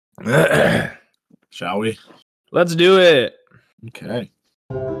Shall we? Let's do it. Okay.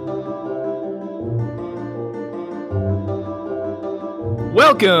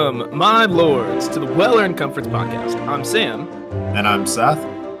 Welcome, my lords, to the Well-Earned Comforts Podcast. I'm Sam. And I'm Seth.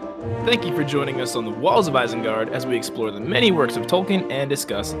 Thank you for joining us on the Walls of Isengard as we explore the many works of Tolkien and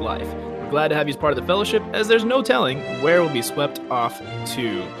discuss life. We're glad to have you as part of the fellowship, as there's no telling where we'll be swept off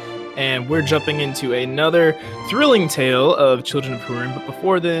to. And we're jumping into another thrilling tale of Children of Hurin. But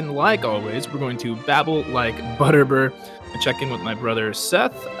before then, like always, we're going to babble like Butterbur and check in with my brother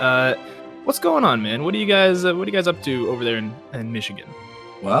Seth. What's going on, man? What are you guys up to over there in Michigan?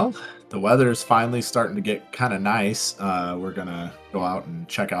 Well, the weather's finally starting to get kind of nice. We're gonna go out and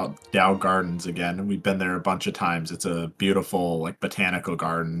check out Dow Gardens again. We've been there a bunch of times. It's a beautiful, botanical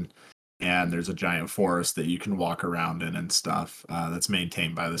garden, and there's a giant forest that you can walk around in and stuff. That's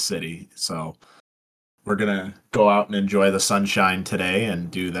maintained by the city. So we're gonna go out and enjoy the sunshine today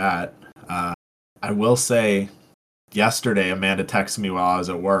and do that. I will say, yesterday Amanda texted me while I was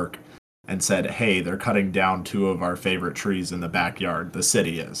at work and said, hey, they're cutting down two of our favorite trees in the backyard. The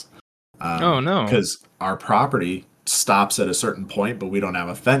city is. Oh, no. Because our property stops at a certain point, but we don't have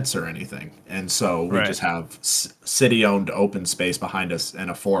a fence or anything. And so we just have city-owned open space behind us and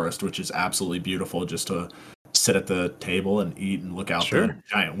a forest, which is absolutely beautiful just to sit at the table and eat and look out the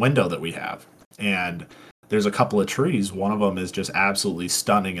giant window that we have. And there's a couple of trees. One of them is just absolutely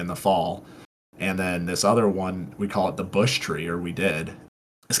stunning in the fall. And then this other one, we call it the bush tree, or we did.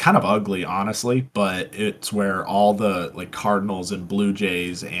 It's kind of ugly, honestly, but it's where all the cardinals and blue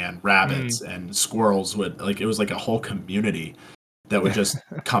jays and rabbits and squirrels would it was like a whole community that would just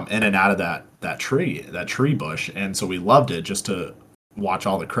come in and out of that tree bush. And so we loved it just to watch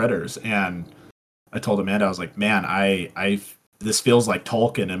all the critters. And I told Amanda, I was like, man, I this feels like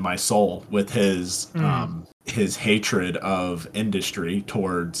Tolkien in my soul with his hatred of industry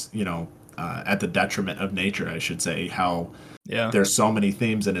towards, at the detriment of nature, I should say, how there's so many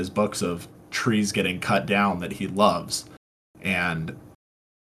themes in his books of trees getting cut down that he loves. And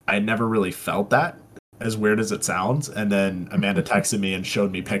I never really felt that, as weird as it sounds. And then Amanda texted me and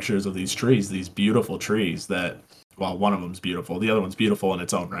showed me pictures of these trees, these beautiful trees that, well, one of them's beautiful. The other one's beautiful in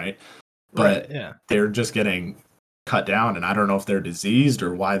its own right. But they're just getting cut down. And I don't know if they're diseased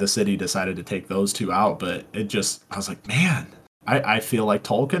or why the city decided to take those two out. But I was like, man, I feel like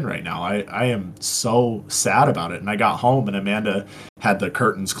Tolkien right now. I am so sad about it. And I got home and Amanda had the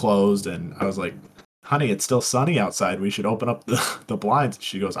curtains closed and I was like, honey, it's still sunny outside. We should open up the blinds.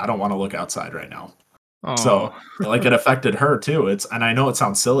 She goes, I don't want to look outside right now. Aww. So it affected her too. And I know it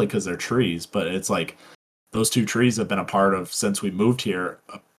sounds silly because they're trees, but it's like those two trees have been a part of since we moved here.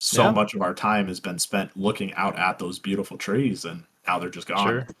 So much of our time has been spent looking out at those beautiful trees and now they're just gone.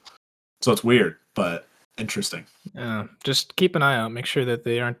 Sure. So it's weird, but interesting. Yeah, just keep an eye out. Make sure that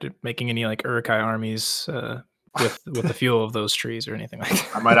they aren't making any Uruk-hai armies with the fuel of those trees or anything like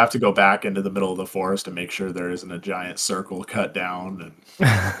that. I might have to go back into the middle of the forest and make sure there isn't a giant circle cut down and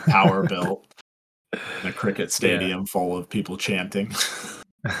tower built and a cricket stadium full of people chanting.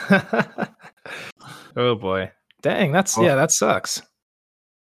 Oh boy. Dang, that sucks.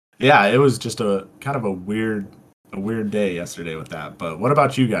 Yeah, it was just a kind of a weird day yesterday with that. But what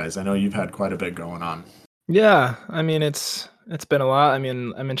about you guys? I know you've had quite a bit going on. Yeah, I mean, it's been a lot. I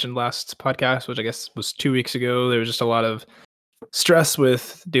mean, I mentioned last podcast, which I guess was 2 weeks ago, there was just a lot of stress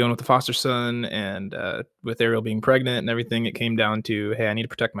with dealing with the foster son and with Ariel being pregnant and everything. It came down to, hey, I need to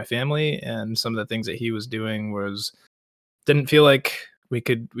protect my family. And some of the things that he was doing didn't feel like we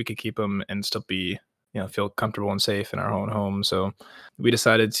could keep him and still be, feel comfortable and safe in our own home. So we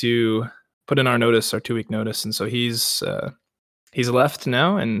decided to put in our 2-week notice. And so he's left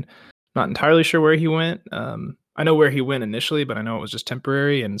now and not entirely sure where he went. I know where he went initially, but I know it was just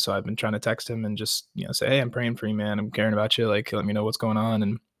temporary. And so I've been trying to text him and just, say, hey, I'm praying for you, man. I'm caring about you. Let me know what's going on.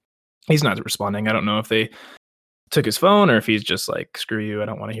 And he's not responding. I don't know if they took his phone or if he's just like, screw you, I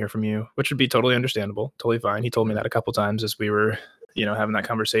don't want to hear from you, which would be totally understandable. Totally fine. He told me that a couple times as we were, having that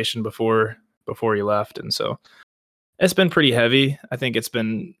conversation before he left. And so it's been pretty heavy. I think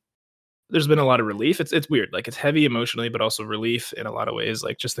there's been a lot of relief. It's weird. It's heavy emotionally, but also relief in a lot of ways.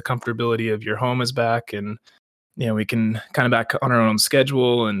 Just the comfortability of your home is back and, we can kind of back on our own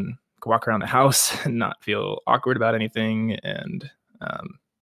schedule and walk around the house and not feel awkward about anything. And,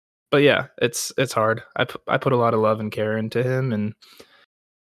 but yeah, it's hard. I put a lot of love and care into him and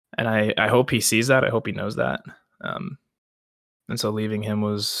I hope he sees that. I hope he knows that. And so leaving him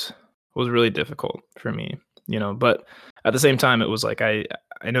was really difficult for me, but at the same time, it was like, I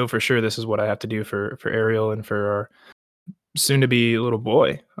know for sure this is what I have to do for Ariel and for our soon to be little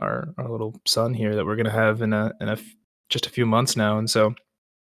boy, our little son here that we're going to have in just a few months now. And so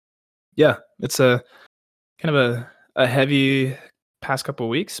Yeah, it's a kind of a heavy past couple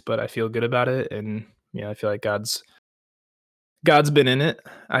weeks, but I feel good about it, and I feel like God's been in it.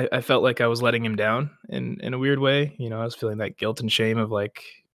 I felt like I was letting him down in a weird way. I was feeling that guilt and shame of like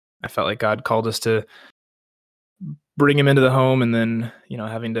I felt like God called us to bring him into the home, and then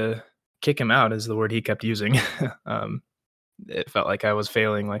having to kick him out is the word he kept using. um, it felt like I was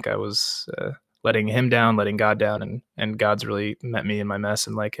failing, like I was letting him down, letting God down, and God's really met me in my mess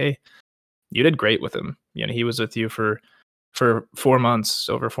and like, hey, you did great with him. He was with you for 4 months,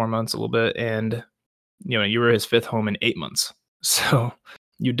 over 4 months, a little bit, and you were his fifth home in 8 months. So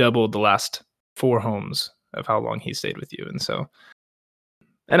you doubled the last 4 homes of how long he stayed with you,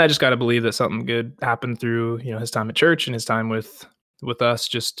 and I just got to believe that something good happened through his time at church and his time with us,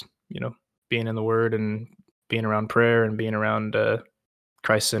 just being in the Word and being around prayer and being around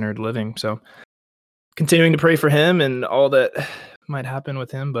Christ-centered living. So continuing to pray for him and all that might happen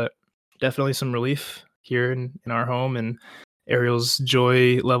with him, but definitely some relief here in our home, and Ariel's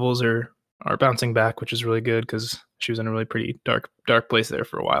joy levels are bouncing back, which is really good because she was in a really pretty dark place there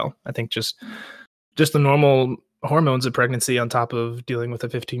for a while. I think just the normal hormones of pregnancy on top of dealing with a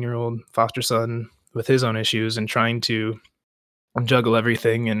 15-year-old foster son with his own issues and trying to juggle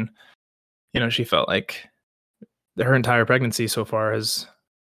everything. And she felt like her entire pregnancy so far has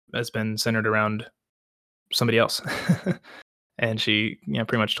been centered around somebody else. And she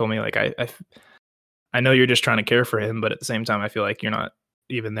pretty much told me like I know you're just trying to care for him, but at the same time I feel like you're not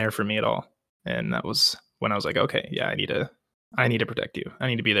even there for me at all. And that was when I was like, okay, yeah, I need to protect you. I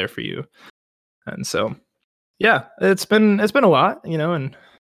need to be there for you. And so yeah, it's been a lot, and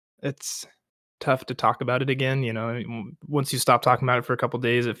it's tough to talk about it again. Once you stop talking about it for a couple of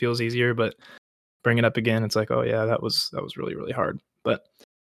days, it feels easier, but bring it up again, it's like, oh yeah, that was really, really hard. But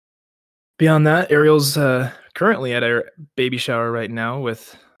beyond that, Ariel's currently at a baby shower right now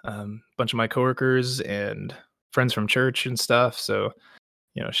with a bunch of my coworkers and friends from church and stuff. So,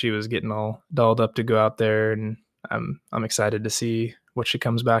 she was getting all dolled up to go out there, and I'm excited to see what she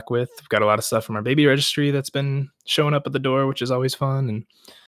comes back with. We've got a lot of stuff from our baby registry that's been showing up at the door, which is always fun.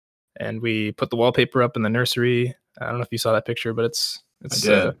 And we put the wallpaper up in the nursery. I don't know if you saw that picture, but it's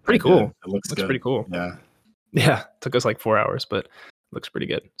pretty cool. It looks good. Pretty cool. Yeah. Yeah. It took us like 4 hours, but it looks pretty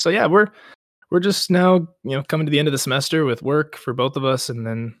good. So yeah, we're just now, coming to the end of the semester with work for both of us, and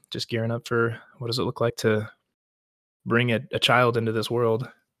then just gearing up for what does it look like to bring a child into this world.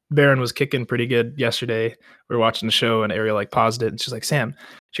 Baron was kicking pretty good yesterday. We were watching the show and Ariel like paused it and she's like, Sam,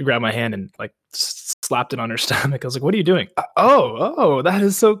 she grabbed my hand and like slapped it on her stomach. I was like, what are you doing? Oh, that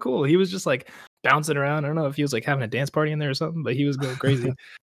is so cool. He was just like bouncing around. I don't know if he was like having a dance party in there or something, but he was going crazy.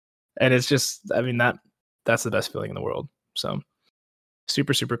 And it's just, I mean, that's the best feeling in the world. So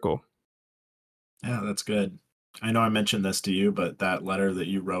super, super cool. Yeah, that's good. I know I mentioned this to you, but that letter that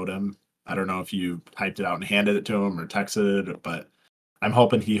you wrote him, I don't know if you typed it out and handed it to him or texted it, but I'm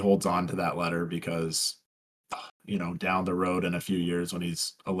hoping he holds on to that letter because, down the road in a few years when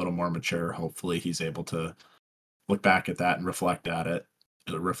he's a little more mature, hopefully he's able to look back at that and reflect on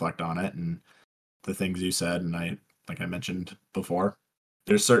it and the things you said. And like I mentioned before,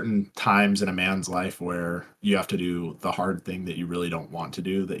 there's certain times in a man's life where you have to do the hard thing that you really don't want to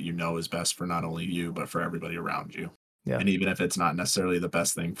do, that is best for not only you, but for everybody around you. Yeah. And even if it's not necessarily the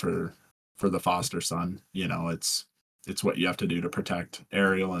best thing for the foster son, it's what you have to do to protect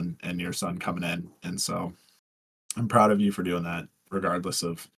Ariel and your son coming in. And so I'm proud of you for doing that, regardless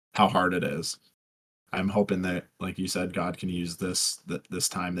of how hard it is. I'm hoping that, like you said, God can use this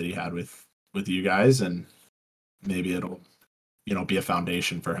time that he had with you guys, and maybe it'll, be a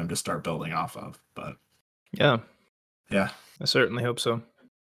foundation for him to start building off of. But yeah, I certainly hope so.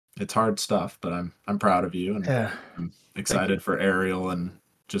 It's hard stuff, but I'm proud of you, and I'm excited for Ariel, and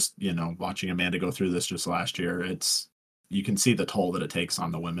just, watching Amanda go through this just last year. You can see the toll that it takes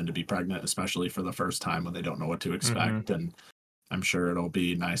on the women to be pregnant, especially for the first time when they don't know what to expect. Mm-hmm. And I'm sure it'll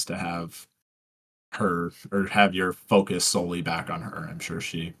be nice to have her, or have your focus solely back on her. I'm sure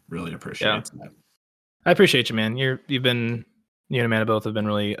she really appreciates that. I appreciate you, man. You've been, you and Amanda both have been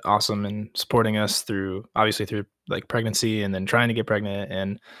really awesome in supporting us through like pregnancy and then trying to get pregnant,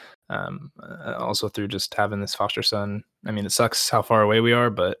 and also through just having this foster son. I mean, it sucks how far away we are,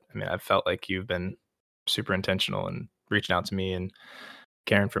 but I mean, I've felt like you've been super intentional and reaching out to me and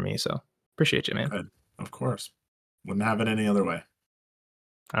caring for me. So appreciate you, man. Good. Of course. Wouldn't have it any other way.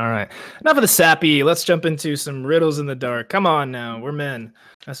 All right. Enough of the sappy. Let's jump into some riddles in the dark. Come on now. We're men.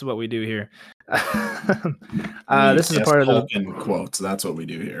 That's what we do here. This is a part of the quotes. That's what we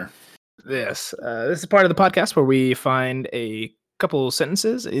do here. Yes. This is part of the podcast where we find a couple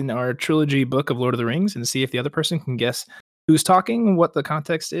sentences in our trilogy book of Lord of the Rings and see if the other person can guess who's talking, what the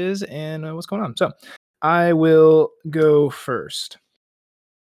context is, and what's going on. So I will go first.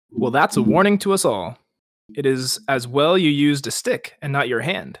 Well, that's a warning to us all. It is as well you used a stick and not your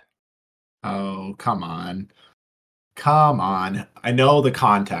hand. Oh, come on. Come on. I know the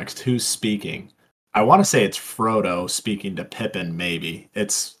context. Who's speaking? I want to say it's Frodo speaking to Pippin, maybe.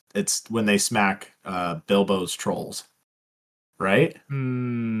 It's when they smack Bilbo's trolls. Right?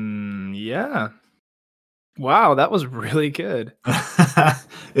 Yeah. Wow, that was really good.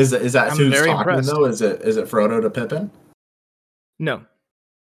 Is that I'm who's very talking impressed. though? Is it Frodo to Pippin? No.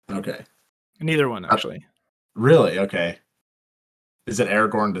 Okay. Neither one, actually. Really? Okay. Is it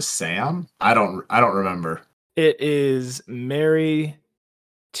Aragorn to Sam? I don't remember. It is Merry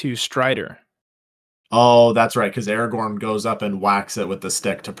to Strider. Oh, that's right, because Aragorn goes up and whacks it with the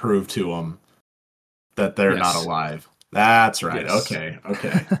stick to prove to him that they're not alive. That's right. Yes.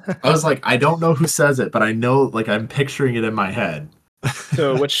 Okay. I was like, I don't know who says it, but I know, like, I'm picturing it in my head.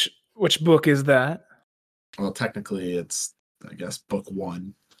 So which book is that? Well, technically, it's, I guess, book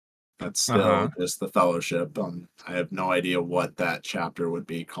 1. That's still just the Fellowship. I have no idea what that chapter would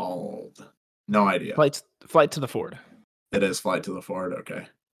be called. No idea. Flight to the Ford. It is Flight to the Ford. Okay.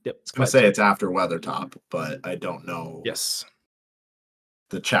 Yep. I was gonna say it's after Weathertop, but I don't know. Yes.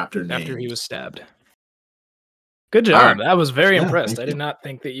 The chapter name. After he was stabbed. Good job. Right. I was very impressed. I did not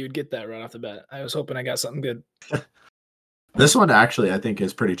think that you'd get that right off the bat. I was hoping I got something good. This one actually, I think,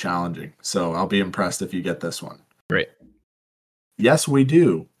 is pretty challenging. So I'll be impressed if you get this one. Great. Yes, we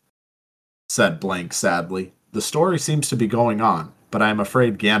do, said Blank sadly. The story seems to be going on, but I am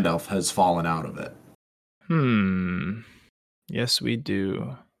afraid Gandalf has fallen out of it. Yes, we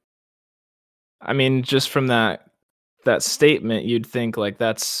do. I mean, just from that statement, you'd think like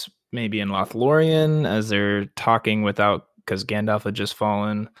that's maybe in Lothlorien as they're talking without, because Gandalf had just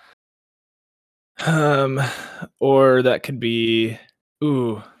fallen. Or that could be,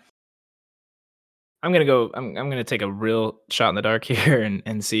 I'm gonna take a real shot in the dark here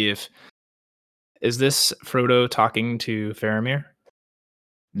and see if is this Frodo talking to Faramir?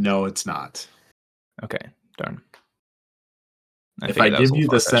 No, it's not. Okay, darn. If I give you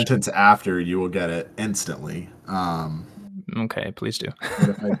the sentence after, you will get it instantly. Okay, please do.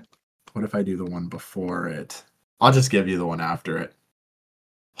 What if I do the one before it? I'll just give you the one after it.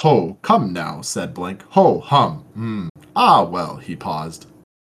 Ho, come now, said Blink. Ho, hum. Ah, well, he paused.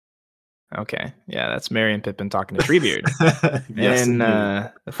 Okay, yeah, that's Merry and Pippin talking to Treebeard. Yes, in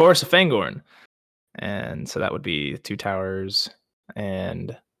the Forest of Fangorn. And so that would be Two Towers.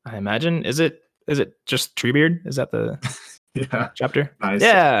 And I imagine, is it just Treebeard? Is that the chapter? Nice.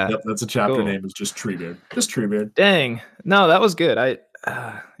 Yeah. Yep, that's a chapter name, is just Treebeard. Just Treebeard. Dang. No, that was good.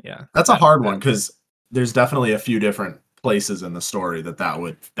 Yeah. That's a hard one because there's definitely a few different places in the story that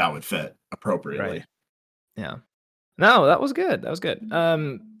would fit appropriately. Right. Yeah. No, that was good.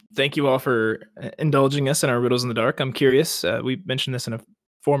 Thank you all for indulging us in our riddles in the dark. I'm curious. We mentioned this in a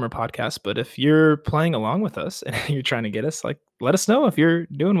former podcast, but if you're playing along with us and you're trying to get us, like, let us know if you're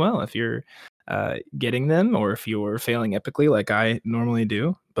doing well, if you're getting them, or if you're failing epically like I normally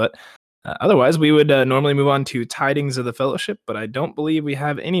do. But otherwise, we would normally move on to tidings of the Fellowship, but I don't believe we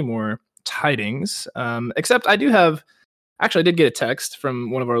have any more tidings. Except I did get a text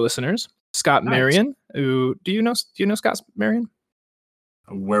from one of our listeners, Scott Marion. Who do you know Scott Marion?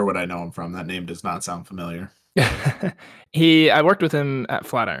 Where would I know him from? That name does not sound familiar. I worked with him at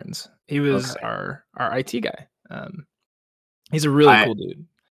Flatirons. He was our IT guy. He's a really cool dude.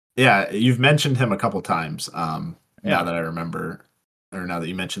 Yeah, you've mentioned him a couple times. Now that I remember, or now that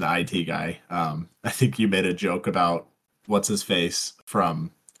you mentioned the IT guy, I think you made a joke about what's his face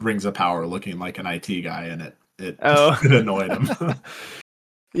from Rings of Power looking like an IT guy, and it annoyed him.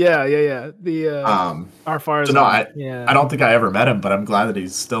 Yeah. Our far so no, I don't think I ever met him, but I'm glad that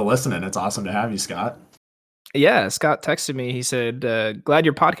he's still listening. It's awesome to have you, Scott. Yeah, Scott texted me. He said, glad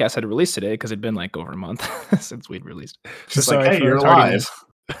your podcast had released today, because it'd been like over a month since we'd released. Just like, hey, you're alive.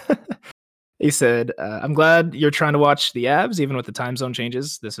 He said, I'm glad you're trying to watch the Avs, even with the time zone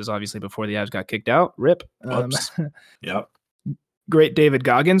changes. This is obviously before the Avs got kicked out. RIP. Yep. Great David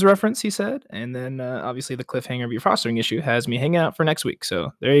Goggins reference, he said. And then obviously the cliffhanger of your fostering issue has me hanging out for next week.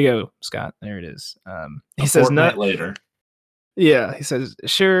 So there you go, Scott. There it is. He says, later. Yeah, he says,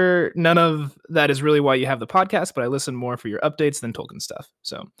 sure, none of that is really why you have the podcast, but I listen more for your updates than Tolkien stuff.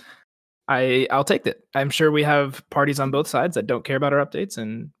 So I'll take that. I'm sure we have parties on both sides that don't care about our updates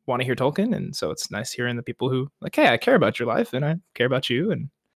and want to hear Tolkien. And so it's nice hearing the people who like, hey, I care about your life and I care about you. And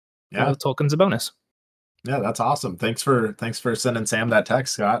Tolkien's a bonus. Yeah, that's awesome. Thanks for sending Sam that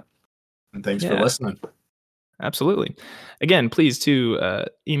text, Scott. And thanks for listening. Absolutely. Again, please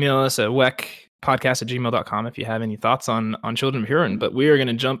email us at podcast@gmail.com if you have any thoughts on Children of Hurin. But we are going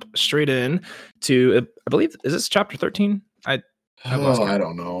to jump straight in to, I believe, is this chapter 13? I've lost count. I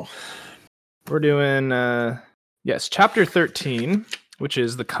don't know. We're doing, yes, chapter 13, which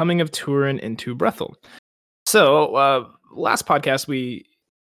is the coming of Turin into Brethil. So last podcast we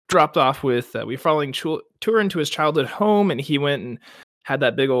dropped off with we were following Turin to his childhood home, and he went and had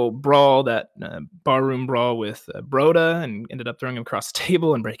that big old brawl, that barroom brawl with Broda, and ended up throwing him across the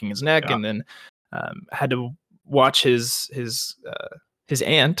table and breaking his neck, and then had to watch his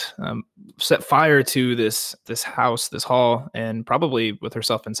aunt set fire to this house, this hall, and probably with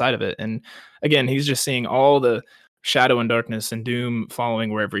herself inside of it. And again, he's just seeing all the shadow and darkness and doom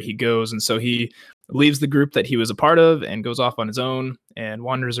following wherever he goes. And so he leaves the group that he was a part of and goes off on his own and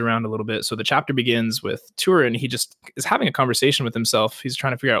wanders around a little bit. So the chapter begins with Turin. He just is having a conversation with himself. He's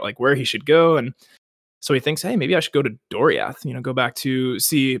trying to figure out like where he should go. And so he thinks, hey, maybe I should go to Doriath, go back to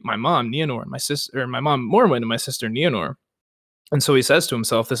see my mom, Neonor, and my sister, or my mom, Morwen, and my sister, Neonor. And so he says to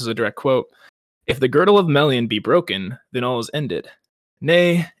himself, this is a direct quote, "If the girdle of Melian be broken, then all is ended.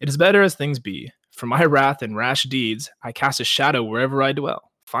 Nay, it is better as things be. For my wrath and rash deeds, I cast a shadow wherever I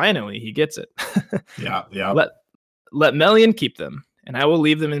dwell." Finally, he gets it. Yeah. Let Melian keep them, and I will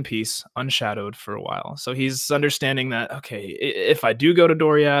leave them in peace, unshadowed for a while. So he's understanding that, okay, if I do go to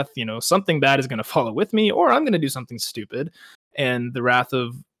Doriath, something bad is going to follow with me, or I'm going to do something stupid, and the wrath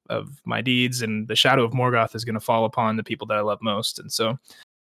of my deeds and the shadow of Morgoth is going to fall upon the people that I love most. And so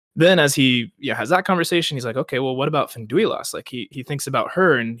then as he has that conversation, he's like, okay, well, what about Finduilas? Like he thinks about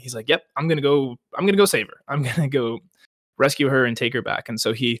her, and he's like, yep, I'm going to go save her. I'm going to go rescue her and take her back. And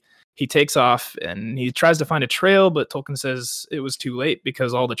so he takes off and he tries to find a trail, but Tolkien says it was too late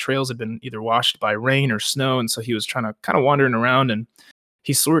because all the trails had been either washed by rain or snow. And so he was trying to kind of wandering around, and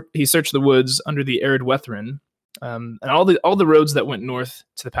he searched the woods under the arid Wethrin, and all the roads that went north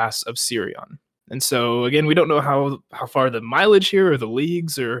to the pass of Sirion. And so again, we don't know how far the mileage here or the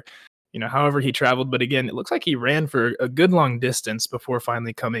leagues or however he traveled, but again, it looks like he ran for a good long distance before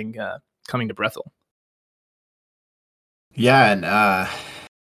finally coming to Brethil. Yeah, and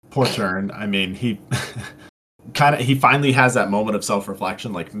poor Turin. I mean, he finally has that moment of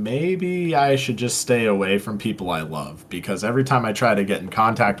self-reflection, like maybe I should just stay away from people I love, because every time I try to get in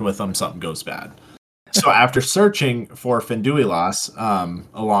contact with them, something goes bad. So after searching for Finduilas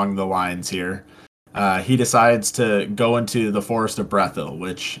along the lines here, he decides to go into the forest of Brethil,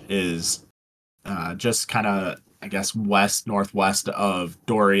 which is just kind of, I guess, northwest of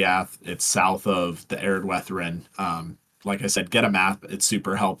Doriath. It's south of the arid Wethrin. Like I said, get a map. It's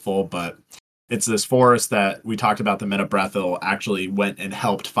super helpful, but it's this forest that we talked about. The men of Brethil actually went and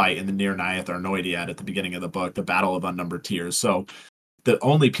helped fight in the Nir Naiath Arnoediad at the beginning of the book, the Battle of Unnumbered Tears. So the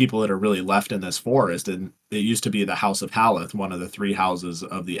only people that are really left in this forest, and it used to be the House of Haleth, one of the three houses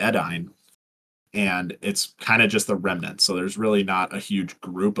of the Edain, and it's kind of just the remnants. So there's really not a huge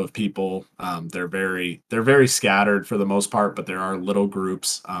group of people. They're very scattered for the most part, but there are little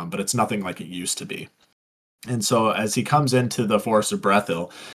groups, but it's nothing like it used to be. And so as he comes into the forest of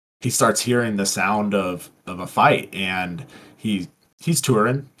Brethil, he starts hearing the sound of a fight, and he's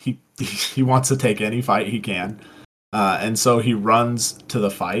Turin. He wants to take any fight he can. And so he runs to the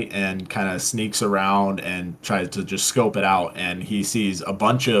fight and kind of sneaks around and tries to just scope it out. And he sees a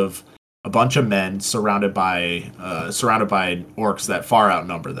bunch of men surrounded by orcs that far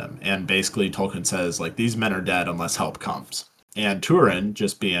outnumber them. And basically Tolkien says, like, these men are dead unless help comes. And Turin,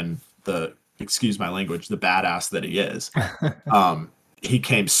 just being the, excuse my language, the badass that he is, he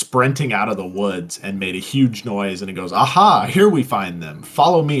came sprinting out of the woods and made a huge noise, and he goes, "Aha, here we find them.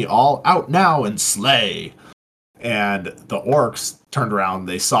 Follow me all out now and slay." And the orcs turned around,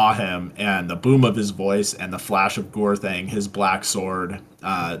 they saw him, and the boom of his voice and the flash of Gorthang, his black sword,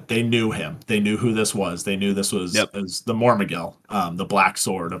 they knew him. They knew who this was. They knew this was, was the Mormagil, the black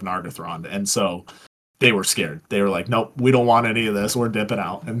sword of Nargothrond. And so they were scared. They were like, nope, we don't want any of this. We're dipping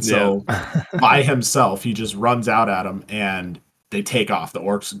out. And so by himself, he just runs out at him, and they take off. The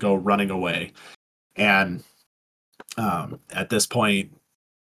orcs go running away. And at this point,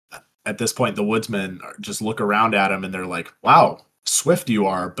 the woodsmen just look around at him, and they're like, wow, swift you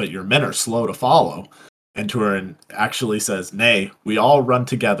are, but your men are slow to follow. And Turin actually says, nay, we all run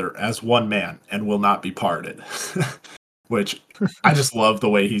together as one man and will not be parted. Which I just love the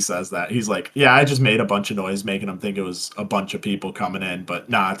way he says that. He's like, yeah, I just made a bunch of noise making them think it was a bunch of people coming in, but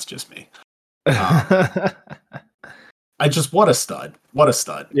nah, it's just me. What a stud. What a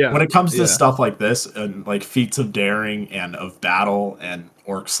stud. Yeah. When it comes to stuff like this and like feats of daring and of battle and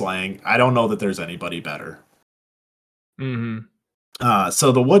orc slaying, I don't know that there's anybody better. Mm-hmm.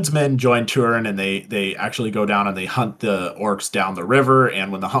 So the woodsmen join Turin, and they actually go down and they hunt the orcs down the river.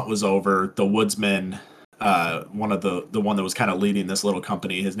 And when the hunt was over, the woodsmen, one of the one that was kind of leading this little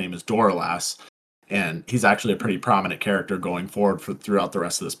company, his name is Dorlas, and he's actually a pretty prominent character going forward throughout the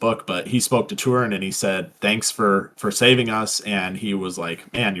rest of this book. But he spoke to Turin and he said, "Thanks for saving us." And he was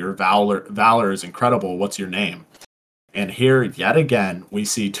like, "Man, your valor is incredible. What's your name?" And here, yet again, we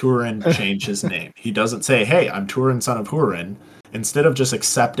see Turin change his name. He doesn't say, "Hey, I'm Turin, son of Hurin." Instead of just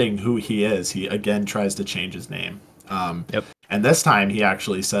accepting who he is, he again tries to change his name. Yep. And this time, he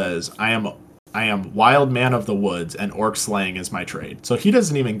actually says, "I am wild man of the woods, and orc slaying is my trade." So he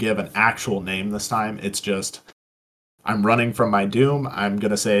doesn't even give an actual name this time. It's just, "I'm running from my doom. I'm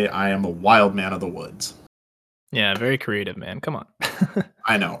gonna say I am a wild man of the woods." Yeah, very creative, man. Come on.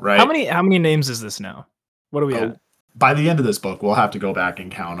 I know, right? How many names is this now? What are we at? By the end of this book, we'll have to go back and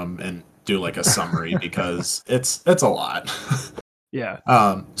count them and do like a summary because it's a lot. Yeah.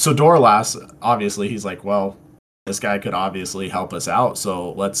 So Dorlas, obviously, he's like, well, this guy could obviously help us out,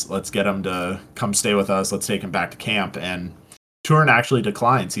 so let's get him to come stay with us. Let's take him back to camp. And Turin actually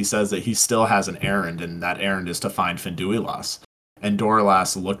declines. He says that he still has an errand, and that errand is to find Finduilas. And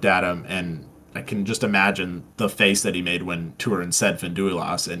Dorlas looked at him, and I can just imagine the face that he made when Turin said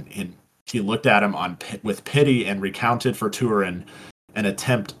Finduilas, and he looked at him with pity and recounted for Turin an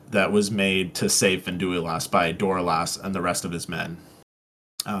attempt that was made to save Finduilas by Dorlas and the rest of his men.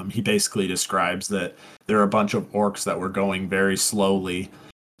 He basically describes that there are a bunch of orcs that were going very slowly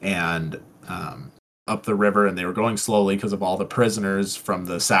and up the river, and they were going slowly because of all the prisoners from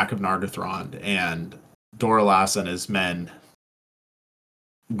the sack of Nargothrond. And Dorlas and his men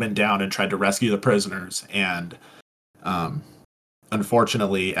went down and tried to rescue the prisoners. And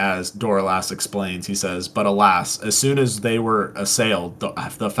unfortunately, as Dorlas explains, he says, "But alas, as soon as they were assailed,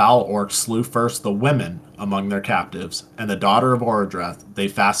 the foul orcs slew first the women among their captives, and the daughter of Orodreth they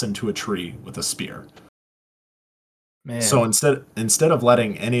fastened to a tree with a spear." Man. So instead of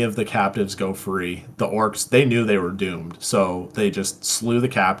letting any of the captives go free, the orcs, they knew they were doomed. So they just slew the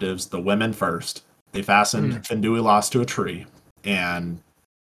captives, the women first. They fastened Finduilas to a tree, and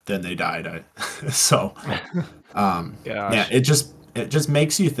then they died. So, yeah, it just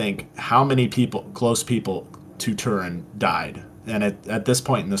makes you think how many close people to Turin died. And at this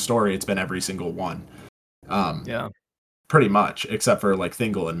point in the story, it's been every single one. Yeah. Pretty much, except for like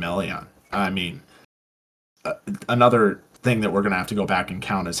Thingol and Melian. I mean, another thing that we're going to have to go back and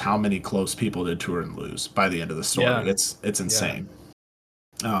count is how many close people did Turin lose by the end of the story. Yeah. It's insane.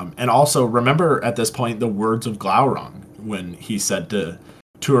 Yeah. And also, remember at this point the words of Glaurung when he said to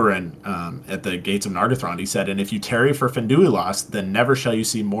Turin at the gates of Nargothrond, he said, "And if you tarry for Finduilas, then never shall you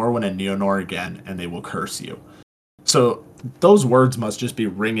see Morwen and Neonor again, and they will curse you." So those words must just be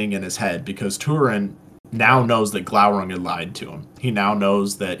ringing in his head because Turin now knows that Glaurung had lied to him. He now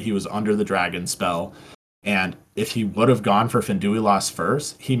knows that he was under the dragon spell, and if he would have gone for Finduilas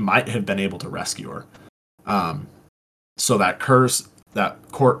first, he might have been able to rescue her. So that curse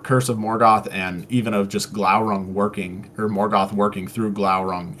of Morgoth and even of just Glaurung working, or Morgoth working through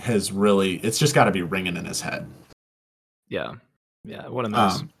Glaurung, it's just got to be ringing in his head. Yeah. What a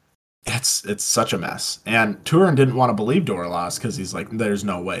mess. It's such a mess. And Turin didn't want to believe Dorlas because he's like, there's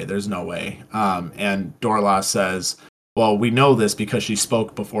no way. And Dorlas says, "Well, we know this because she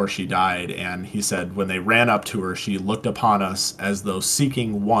spoke before she died." And he said, "When they ran up to her, she looked upon us as though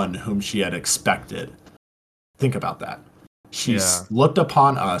seeking one whom she had expected." Think about that. She looked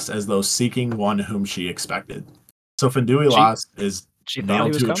upon us as though seeking one whom she expected. So Finduilas is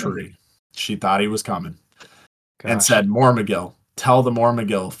nailed to a tree. She thought he was coming. Gosh. And said, "Mormagil, tell the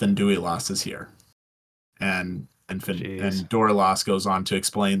Mormagil Finduilas is here." And Dorlas goes on to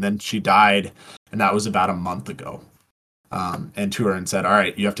explain, then she died, and that was about a month ago. And Turin said, "All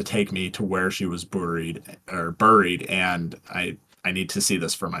right, you have to take me to where she was buried, and I need to see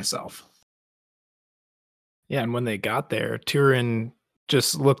this for myself." Yeah, and when they got there, Turin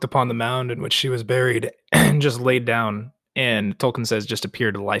just looked upon the mound in which she was buried and just laid down, and Tolkien says just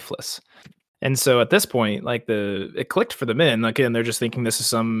appeared lifeless. And so at this point, like it clicked for the men. Again, they're just thinking this is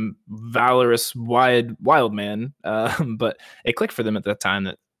some valorous, wild man. But it clicked for them at that time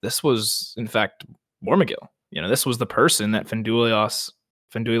that this was, in fact, Mormagil. This was the person that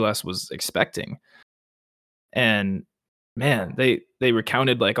Finduilas was expecting. And man, they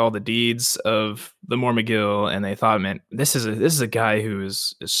recounted like all the deeds of the Mormagil, and they thought, man, this is a guy who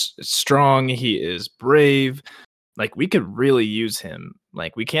is strong. He is brave. Like, we could really use him.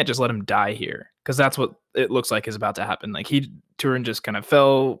 Like, we can't just let him die here, because that's what it looks like is about to happen. Like, Turin just kind of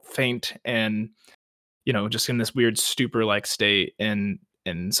fell faint and, just in this weird stupor-like state. And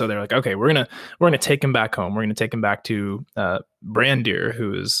And so they're like, okay, we're gonna take him back home. We're gonna take him back to Brandir,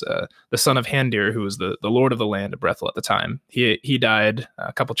 who is the son of Handir, who was the lord of the land of Brethel at the time. He died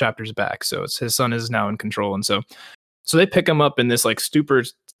a couple chapters back, so it's his son is now in control. And so they pick him up in this like stupor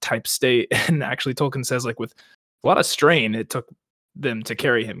type state, and actually Tolkien says like with a lot of strain it took them to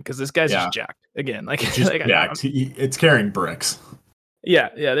carry him, because this guy's just jacked again. Like it's just like, jacked. It's carrying bricks. Yeah,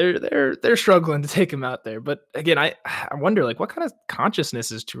 they're struggling to take him out there. But again, I wonder like what kind of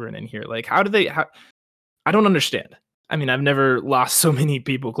consciousness is Turin in here? Like how I don't understand. I mean, I've never lost so many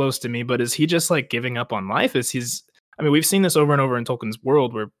people close to me, but is he just like giving up on life? I mean, we've seen this over and over in Tolkien's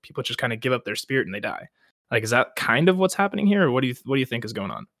world where people just kind of give up their spirit and they die. Like, is that kind of what's happening here, or what do you think is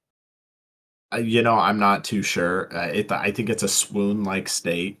going on? I'm not too sure. I think it's a swoon-like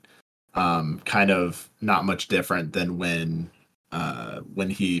state, kind of not much different than when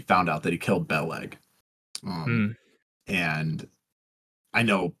he found out that he killed Beleg. And I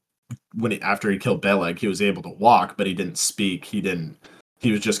know after he killed Beleg, he was able to walk, but he didn't speak. He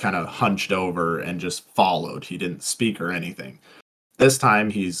was just kind of hunched over and just followed. He didn't speak or anything. This time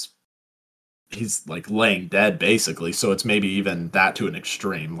he's like laying dead basically. So it's maybe even that to an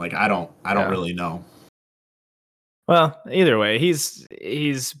extreme. Like I don't really know. Well, either way, he's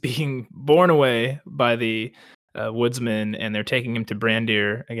being borne away by the woodsmen, and they're taking him to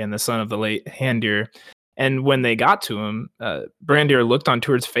Brandir, again, the son of the late Handir. And when they got to him, Brandir looked on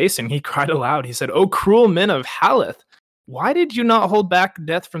Turin's face and he cried aloud. He said, "O cruel men of Haleth, why did you not hold back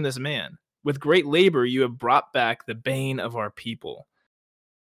death from this man? With great labor, you have brought back the bane of our people."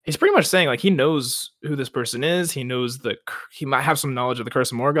 He's pretty much saying like he knows who this person is. He knows he might have some knowledge of the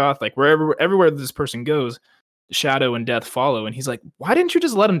curse of Morgoth. Like everywhere this person goes, shadow and death follow. And he's like, why didn't you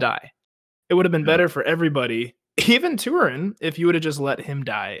just let him die? It would have been better for everybody, even Turin, if you would have just let him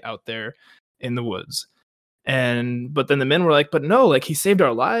die out there in the woods. But then the men were like, but no, like he saved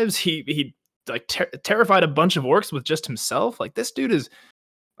our lives. He like terrified a bunch of orcs with just himself. Like this dude is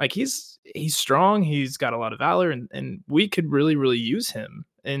like, he's strong. He's got a lot of valor, and we could really, really use him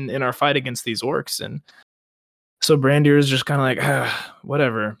in our fight against these orcs. And so Brandir is just kind of like,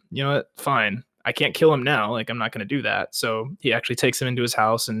 whatever, you know what? Fine. I can't kill him now. Like, I'm not going to do that. So he actually takes him into his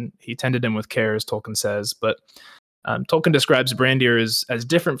house and he tended him with care, as Tolkien says. But Tolkien describes Brandir as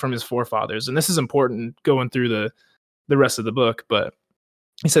different from his forefathers. And this is important going through the rest of the book. But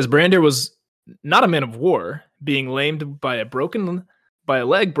he says Brandir was not a man of war, being lamed by a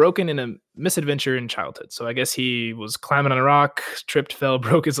leg broken in a misadventure in childhood. So I guess he was climbing on a rock, tripped, fell,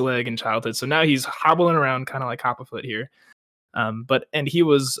 broke his leg in childhood. So now he's hobbling around kind of like Hopperfoot here. And he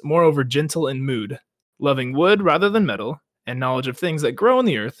was moreover gentle in mood, loving wood rather than metal, and knowledge of things that grow in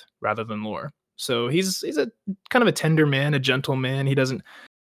the earth rather than lore. So he's a kind of a tender man, a gentle man. He doesn't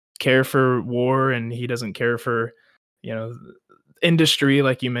care for war, and he doesn't care for, industry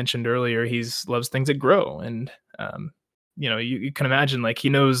like you mentioned earlier. He loves things that grow, and you can imagine like he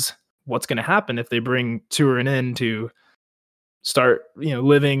knows what's going to happen if they bring Turin in to start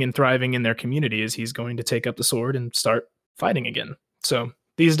living and thriving in their community, as he's going to take up the sword and start fighting again. So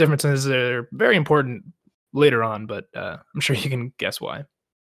these differences are very important later on, but I'm sure you can guess why.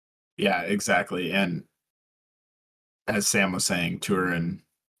 Yeah, exactly. And as Sam was saying, Turin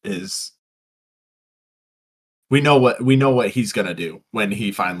is, we know what he's going to do when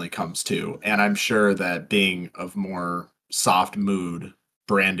he finally comes to. And I'm sure that being of more soft mood,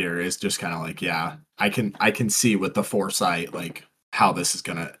 Brandir is just kind of like, yeah, I can see with the foresight, like how this is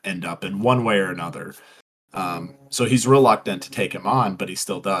going to end up in one way or another. So he's reluctant to take him on, but he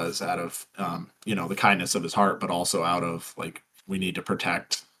still does out of, the kindness of his heart, but also out of like, we need to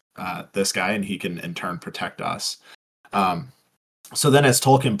protect this guy, and he can in turn protect us. So then, as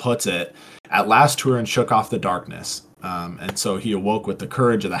Tolkien puts it, at last Turin shook off the darkness. And so he awoke with the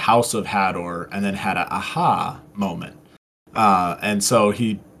courage of the House of Hador, and then had a aha moment. And so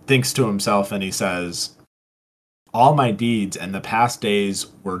he thinks to himself and he says, "All my deeds in the past days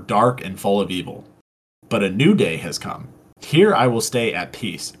were dark and full of evil. But a new day has come. Here I will stay at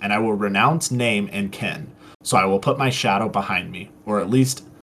peace, and I will renounce name and kin. So I will put my shadow behind me, or at least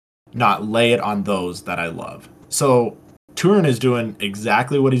not lay it on those that I love." So Turin is doing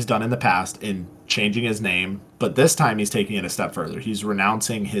exactly what he's done in the past in changing his name, but this time he's taking it a step further. He's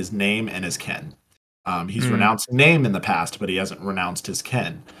renouncing his name and his kin. He's renounced name in the past, but he hasn't renounced his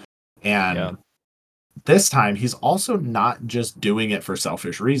kin. And this time he's also not just doing it for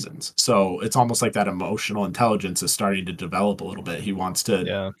selfish reasons. So it's almost like that emotional intelligence is starting to develop a little bit. He wants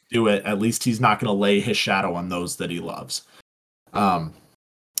to do it. At least he's not going to lay his shadow on those that he loves.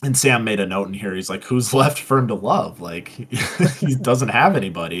 And Sam made a note in here. He's like, who's left for him to love? Like, he doesn't have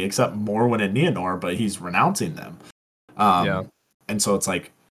anybody except Morwen and Nienor, but he's renouncing them. And so it's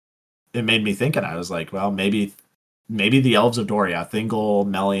like, it made me think, and I was like, well, maybe the elves of Doria, Thingol,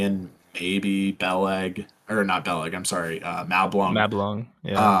 Melian, maybe Beleg, or not Beleg, I'm sorry, Mablung. Mablung,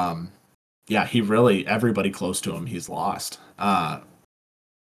 yeah. Yeah, everybody close to him, he's lost.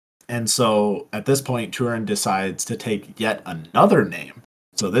 And so at this point, Turin decides to take yet another name.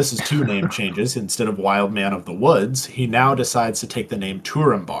 So this is 2 name changes. Instead of Wild Man of the Woods, he now decides to take the name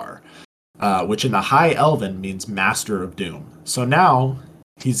Turambar, which in the High Elven means Master of Doom. So now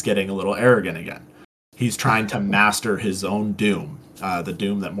he's getting a little arrogant again. He's trying to master his own doom, the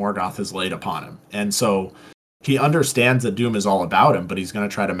doom that Morgoth has laid upon him. And so he understands that doom is all about him, but he's going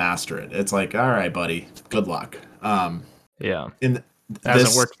to try to master it. It's like, all right, buddy, good luck. Yeah. It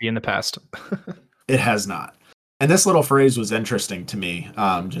hasn't worked in the past. It has not. And this little phrase was interesting to me,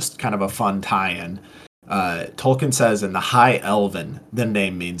 just kind of a fun tie-in. Tolkien says in the High Elven, the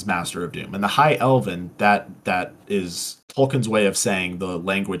name means Master of Doom. And the High Elven, that is Tolkien's way of saying the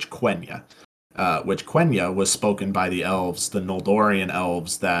language Quenya, which Quenya was spoken by the elves, the Noldorian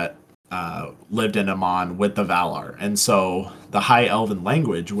elves that lived in Aman with the Valar. And so the High Elven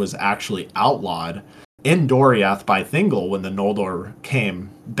language was actually outlawed in Doriath by Thingol when the Noldor came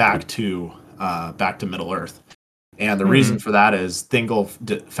back to Middle-earth. And the reason for that is Thingol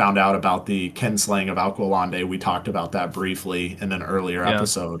found out about the kinslaying of Alqualande. We talked about that briefly in an earlier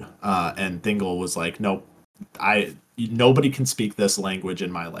episode. And Thingol was like, nope, nobody can speak this language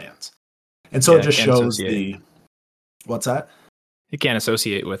in my lands. And so it just shows what's that? You can't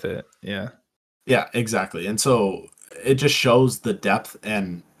associate with it. Yeah. Yeah, exactly. And so it just shows the depth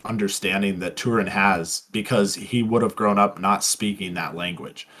and understanding that Turin has, because he would have grown up not speaking that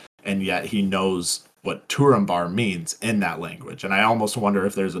language. And yet he knows what Turambar means in that language. And I almost wonder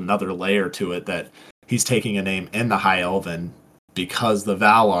if there's another layer to it, that he's taking a name in the High Elven because the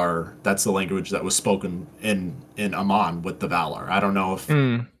Valar, that's the language that was spoken in Aman with the Valar. I don't know if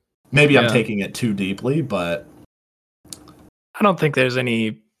maybe I'm taking it too deeply, but I don't think there's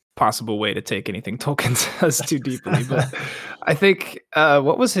any possible way to take anything Tolkien says too deeply. But I think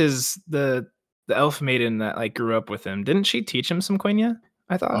what was the elf maiden that like grew up with him? Didn't she teach him some Quenya?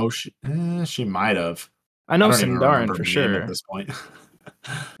 I thought. Oh, she might have. I know Sindarin for sure at this point.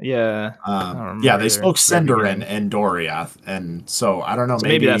 Yeah. Yeah, they spoke Sindarin and Doriath, and so I don't know. So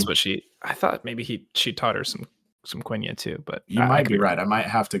maybe that's what I thought. Maybe she taught her some Quenya too. But you might be right. I might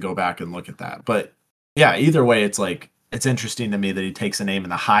have to go back and look at that. But yeah, either way, it's like, it's interesting to me that he takes a name in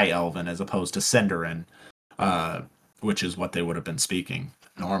the High Elven as opposed to Sindarin, which is what they would have been speaking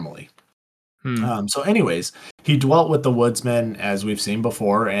normally. So anyways, he dwelt with the woodsmen, as we've seen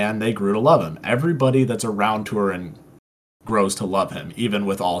before, and they grew to love him. Everybody that's around Turin grows to love him, even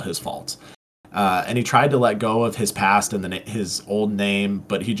with all his faults. And he tried to let go of his past and his old name,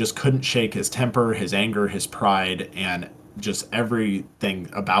 but he just couldn't shake his temper, his anger, his pride, and just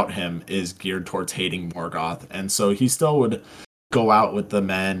everything about him is geared towards hating Morgoth. And so he still would go out with the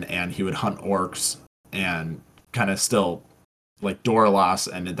men, and he would hunt orcs, and kind of still, like Dorlas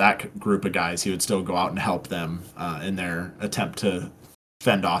and that group of guys, he would still go out and help them in their attempt to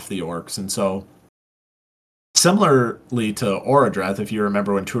fend off the orcs. And so, similarly to Orodreth, if you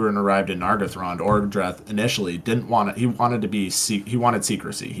remember when Turin arrived in Nargothrond, Orodreth initially he wanted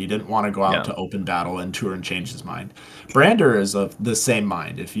secrecy. He didn't want to go out to open battle, and Turin changed his mind. Brander is of the same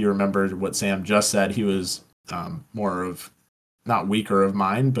mind. If you remember what Sam just said, he was more of, not weaker of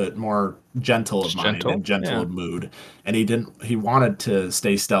mind, but more gentle of mind and gentle of mood. And he wanted to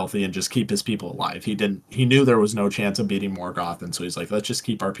stay stealthy and just keep his people alive. He knew there was no chance of beating Morgoth, and so he's like, let's just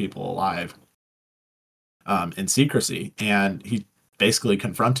keep our people alive in secrecy. And he basically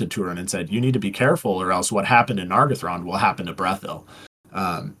confronted Turin and said, you need to be careful, or else what happened in Nargothrond will happen to Brethil.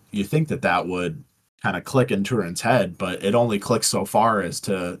 You think that would kind of click in Turin's head, but it only clicks so far as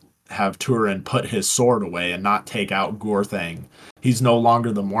to have Turin put his sword away and not take out Gorthang. He's no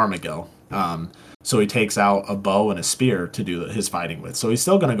longer the Mormugil. So he takes out a bow and a spear to do his fighting with. So he's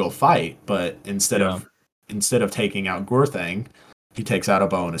still going to go fight, but instead of taking out Gorthang, he takes out a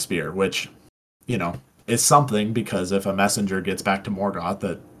bow and a spear, which, is something, because if a messenger gets back to Morgoth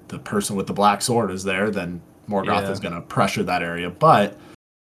that the person with the black sword is there, then Morgoth is going to pressure that area. But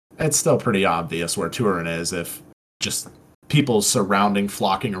it's still pretty obvious where Turin is if just people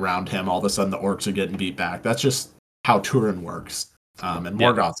flocking around him, all of a sudden the orcs are getting beat back. That's just how Turin works. And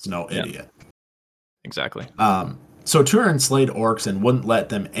Morgoth's no idiot. Exactly. So Turin slayed orcs and wouldn't let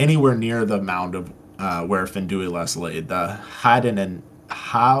them anywhere near the mound of where Finduilas laid, the Howden and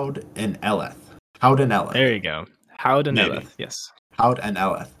Eleth. There you go. Howden Eleth, yes. Howden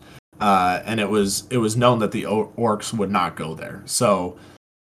Eleth. And it was known that the orcs would not go there. So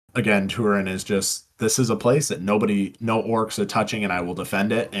again, Turin is just this is a place that no orcs are touching, and I will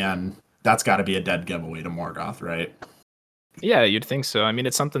defend it. And that's got to be a dead giveaway to Morgoth, right? Yeah, you'd think so. I mean,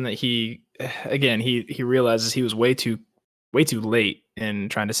 it's something that he realizes he was way too late in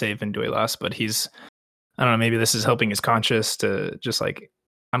trying to save Vinduelas, but I don't know, maybe this is helping his conscience to just like,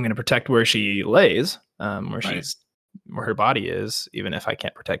 I'm going to protect where she lays, where her body is, even if I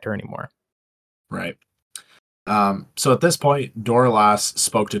can't protect her anymore. Right. So at this point, Dorlas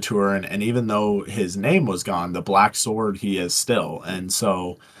spoke to Turin, and even though his name was gone, the Black Sword he is still, and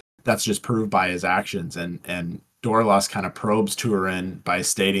so that's just proved by his actions. And Dorlas kind of probes Turin by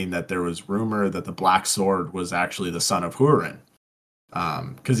stating that there was rumor that the Black Sword was actually the son of Hurin,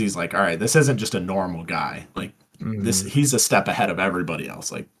 because he's like, all right, this isn't just a normal guy. Like he's a step ahead of everybody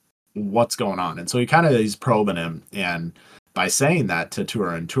else. Like, what's going on? And so he's probing him, and by saying that to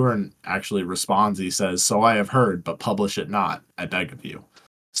Turin, Turin actually responds. He says, "So I have heard, but publish it not, I beg of you."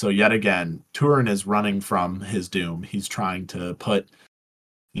 So yet again, Turin is running from his doom. He's trying to put,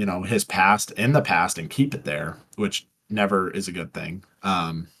 his past in the past and keep it there, which never is a good thing.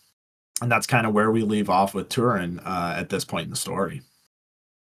 And that's kind of where we leave off with Turin at this point in the story.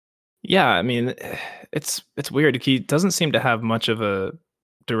 Yeah, I mean, it's weird. He doesn't seem to have much of a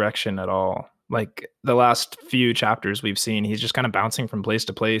direction at all. Like the last few chapters we've seen, he's just kind of bouncing from place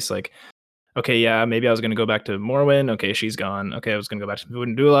to place. Like, okay, yeah, maybe I was going to go back to Morwen. Okay, she's gone. Okay, I was going to go back to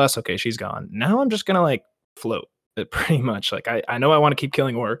Vinduelas. Okay, she's gone. Now I'm just going to like float pretty much. Like I know I want to keep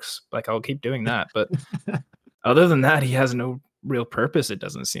killing orcs. Like I'll keep doing that. But other than that, he has no real purpose, it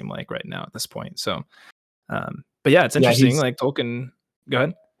doesn't seem like right now at this point. So, but yeah, it's interesting. Like Tolkien, go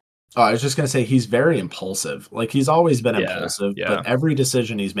ahead. Oh, I was just going to say he's very impulsive. Like he's always been impulsive, but every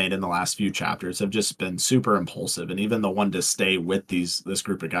decision he's made in the last few chapters have just been super impulsive. And even the one to stay with this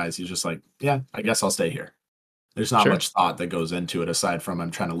group of guys, he's just like, yeah, I guess I'll stay here. There's not much thought that goes into it aside from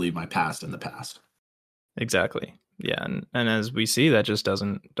I'm trying to leave my past in the past. Exactly. Yeah. And as we see, that just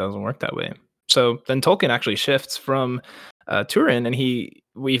doesn't work that way. So then Tolkien actually shifts from Turin, and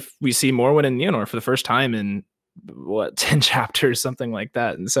we see Morwen and Nienor for the first time in 10 chapters, something like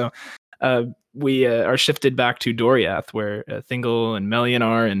that. And so we are shifted back to Doriath, where Thingol and Melian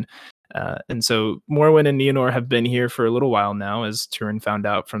are, and so Morwen and Nienor have been here for a little while now, as Turin found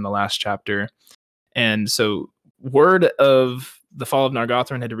out from the last chapter. And so word of the fall of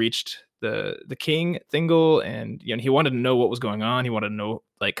Nargothrond had reached the king Thingol, and he wanted to know what was going on. He wanted to know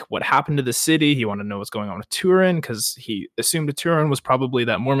like what happened to the city. He wanted to know what's going on with Turin, because he assumed Turin was probably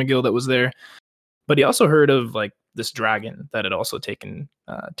that Mormogil that was there. But he also heard of like this dragon that had also taken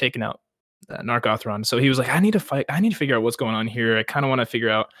out Nargothrond. So he was like, I need to fight. I need to figure out what's going on here. I kind of want to figure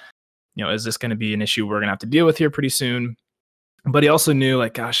out, is this going to be an issue we're going to have to deal with here pretty soon? But he also knew,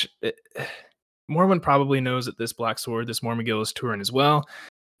 like, gosh, Morwen probably knows that this Black Sword, this Mormogil, is Turin as well.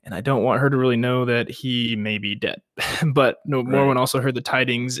 And I don't want her to really know that he may be dead. But no, right. Morwen also heard the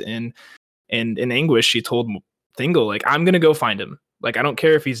tidings, and in anguish, she told Thingol, like, I'm going to go find him. Like, I don't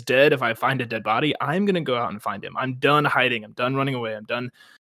care if he's dead. If I find a dead body, I'm going to go out and find him. I'm done hiding. I'm done running away. I'm done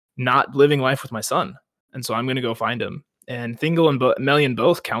not living life with my son. And so I'm going to go find him. And Thingol and Melian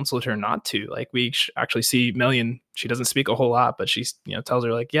both counseled her not to. Like, we actually see Melian, she doesn't speak a whole lot, but she tells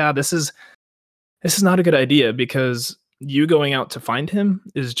her, like, yeah, this is not a good idea, because you going out to find him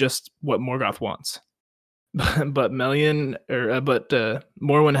is just what Morgoth wants. But Melian,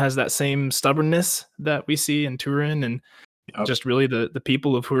 Morwen has that same stubbornness that we see in Turin, and just really the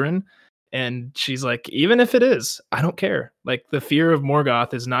people of Hurin. And she's like, even if it is, I don't care. Like, the fear of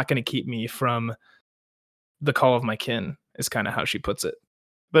Morgoth is not going to keep me from the call of my kin, is kind of how she puts it.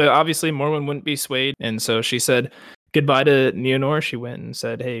 But obviously Morwen wouldn't be swayed. And so she said goodbye to Nienor. She went and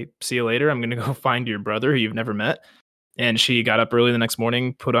said, hey, see you later. I'm going to go find your brother who you've never met. And she got up early the next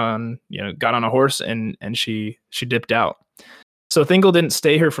morning, got on a horse, and she dipped out. So Thingol didn't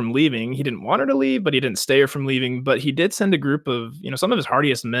stay her from leaving. He didn't want her to leave, but he didn't stay her from leaving. But he did send a group of, some of his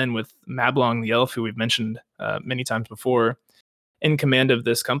hardiest men, with Mablung the elf, who we've mentioned many times before, in command of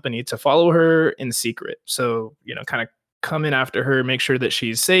this company, to follow her in secret. So, kind of come in after her, make sure that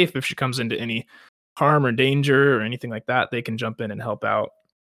she's safe. If she comes into any harm or danger or anything like that, they can jump in and help out.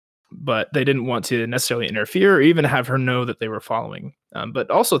 But they didn't want to necessarily interfere or even have her know that they were following. But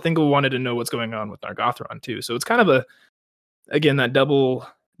also Thingol wanted to know what's going on with Nargothrond too. So it's kind of again, that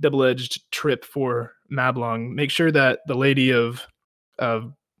double-edged trip for Mablung. Make sure that the Lady of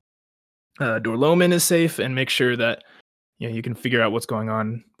Dorloman is safe, and make sure that you can figure out what's going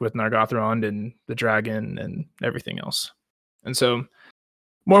on with Nargothrond and the dragon and everything else. And so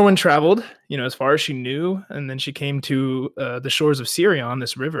Morwen traveled, as far as she knew, and then she came to the shores of Sirion,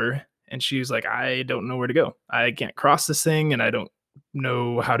 this river, and she was like, I don't know where to go. I can't cross this thing, and I don't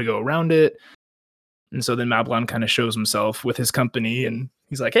know how to go around it. And so then Mablon kind of shows himself with his company, and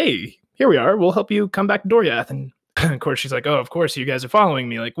he's like, "Hey, here we are. We'll help you come back to Doriath." And of course, she's like, "Oh, of course, you guys are following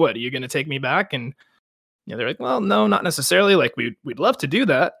me. Like, what? Are you going to take me back?" And they're like, "Well, no, not necessarily. Like, we'd love to do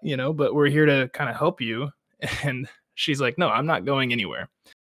that, but we're here to kind of help you." And she's like, "No, I'm not going anywhere.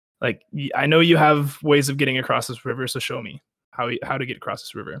 Like, I know you have ways of getting across this river, so show me how to get across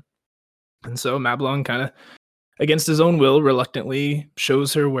this river." And so Mablon kind of, against his own will, reluctantly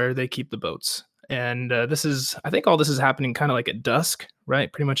shows her where they keep the boats. And I think all this is happening kind of like at dusk,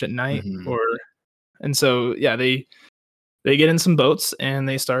 right? Pretty much at night, Mm-hmm. and so yeah, they get in some boats and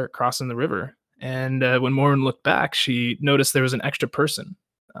they start crossing the river. And when Morwen looked back, she noticed there was an extra person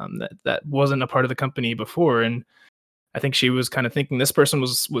that wasn't a part of the company before, and I think she was kind of thinking this person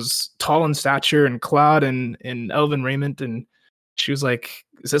was tall in stature and clad in elven raiment, and she was like,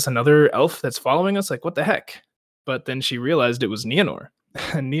 "Is this another elf that's following us? Like, what the heck?" But then she realized it was Nienor.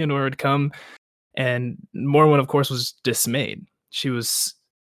 And Nienor had come, and Morwen, of course, was dismayed. She was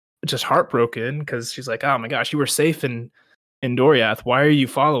just heartbroken because she's like, "Oh my gosh, you were safe in Doriath. Why are you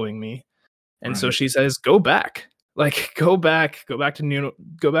following me?" And so Right. she says, "Go back. Like, go back to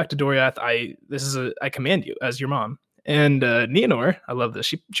go back to Doriath. I command you as your mom." And Nienor, I love this.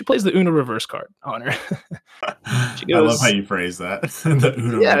 She plays the Uno reverse card on her. She I love how goes, you phrase that. The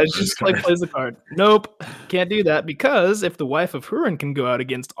Uno yeah, she reverse just like card. plays the card. Nope, can't do that because if the wife of Hurin can go out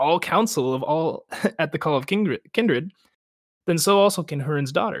against all counsel of all at the call of kindred, then so also can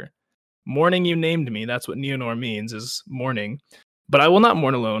Hurin's daughter. Mourning you named me, that's what Nienor means, is mourning. But I will not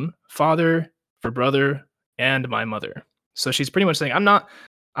mourn alone, father, for brother, and my mother. So she's pretty much saying, I'm not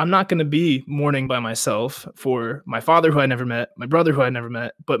going to be mourning by myself for my father who I never met, my brother who I never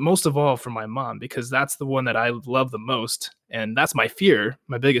met, but most of all for my mom, because that's the one that I love the most. And that's my fear.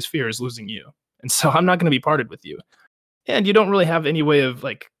 My biggest fear is losing you. And so I'm not going to be parted with you. And you don't really have any way of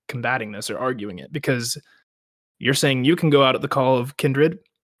like combating this or arguing it because you're saying you can go out at the call of kindred.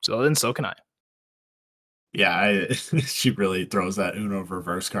 So then so can I. Yeah, she really throws that Uno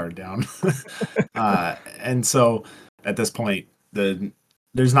reverse card down. And so at this point,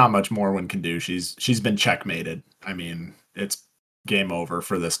 there's not much more one can do. She's been checkmated. I mean, it's game over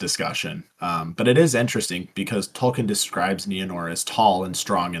for this discussion. But it is interesting because Tolkien describes Nienor as tall and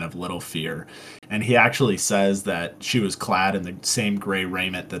strong and of little fear, and he actually says that she was clad in the same gray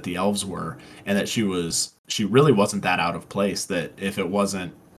raiment that the elves were, and that she really wasn't that out of place. That if it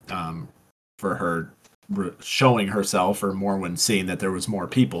wasn't for her showing herself or Morwen seeing that there was more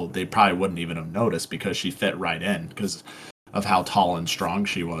people, they probably wouldn't even have noticed because she fit right in because of how tall and strong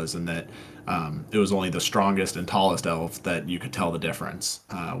she was, and that it was only the strongest and tallest elf that you could tell the difference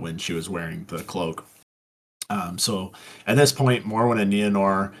when she was wearing the cloak. So at this point, Morwen and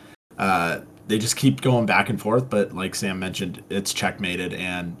Nienor, they just keep going back and forth, but like Sam mentioned, it's checkmated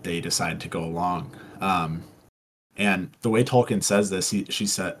and they decide to go along. And the way Tolkien says this,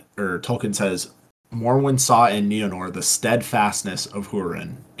 Tolkien says, Morwen saw in Nienor the steadfastness of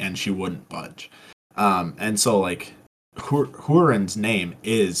Hurin, and she wouldn't budge. And so, like, Hurin's name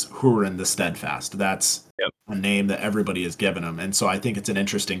is Hurin the Steadfast. That's a name that everybody has given him. And so I think it's an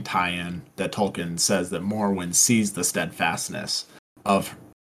interesting tie-in that Tolkien says that Morwen sees the steadfastness of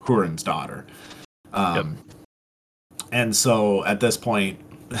Hurin's daughter. And so at this point,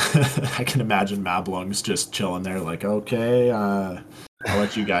 I can imagine Mablung's just chilling there like, okay, I'll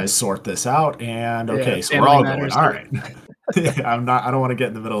let you guys sort this out. And okay, so we're all going. All right. I don't want to get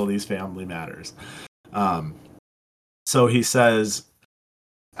in the middle of these family matters. So he says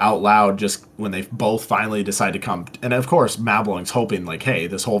out loud just when they both finally decide to come. And of course, Mablung's hoping like, hey,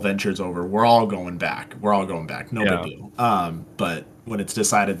 this whole venture's over. We're all going back. No big deal. But when it's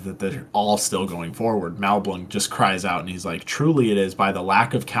decided that they're all still going forward, Mablung just cries out and he's like, truly it is by the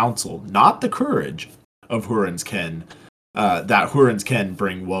lack of counsel, not the courage of Hurin's kin, that Hurin's kin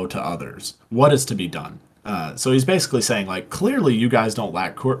bring woe to others. What is to be done? So he's basically saying, like, clearly you guys don't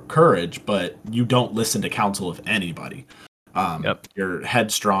lack courage, but you don't listen to counsel of anybody. You're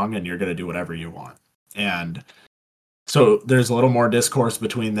headstrong and you're going to do whatever you want. And so there's a little more discourse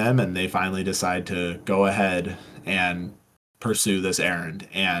between them, and they finally decide to go ahead and pursue this errand.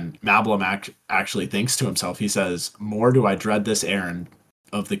 And Mablung actually thinks to himself, he says, more do I dread this errand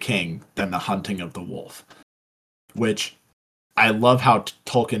of the king than the hunting of the wolf. Which I love how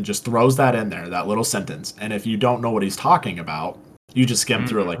Tolkien just throws that in there, that little sentence. And if you don't know what he's talking about, you just skim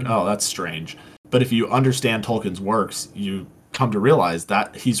through it like, oh, that's strange. But if you understand Tolkien's works, you come to realize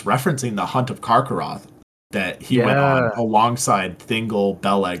that he's referencing the hunt of Karkaroth that he went on alongside Thingol,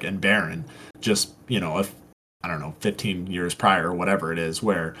 Beleg, and Beren just, 15 years prior or whatever it is,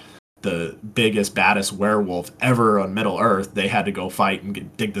 where the biggest, baddest werewolf ever on Middle Earth, they had to go fight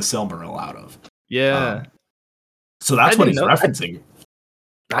and dig the Silmaril out of. Yeah. So that's what he's referencing.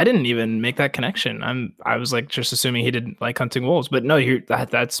 I didn't even make that connection. I was like just assuming he didn't like hunting wolves, but no,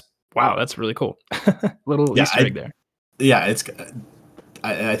 that's wow, that's really cool. Little Easter egg there. Yeah,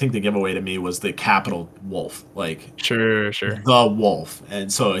 I think the giveaway to me was the capital wolf, like sure, the wolf,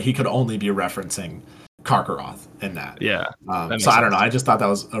 and so he could only be referencing Karkaroth in that. Yeah. So I don't know. I just thought that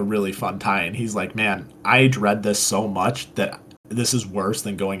was a really fun tie, and he's like, man, I dread this so much that this is worse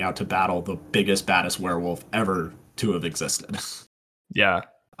than going out to battle the biggest, baddest werewolf ever to have existed. Yeah.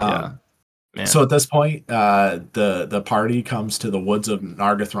 Man. So at this point, the party comes to the woods of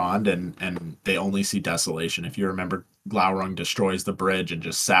Nargothrond, and they only see desolation. If you remember, Glaurung destroys the bridge and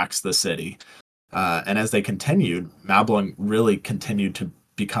just sacks the city. And as they continued, Mablung really continued to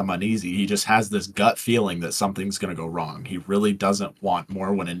become uneasy. He just has this gut feeling that something's going to go wrong. He really doesn't want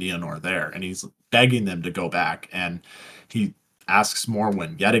Morwen and Nienor there, and he's begging them to go back. And he asks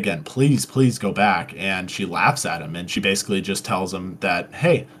Morwen yet again, please go back. And she laughs at him, and she basically just tells him that,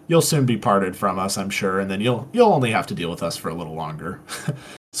 hey, you'll soon be parted from us, I'm sure, and then you'll only have to deal with us for a little longer.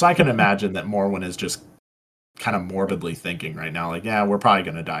 So I can imagine that Morwen is just kind of morbidly thinking right now, like, yeah, we're probably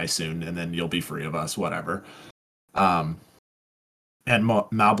going to die soon, and then you'll be free of us, whatever. And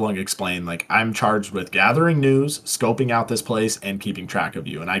Mablung explained, like, I'm charged with gathering news, scoping out this place, and keeping track of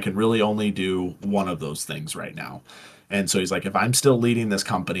you, and I can really only do one of those things right now. And so he's like, if I'm still leading this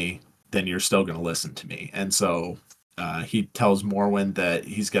company, then you're still going to listen to me. And so he tells Morwen that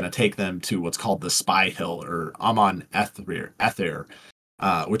he's going to take them to what's called the Spy Hill, or Amon Ether,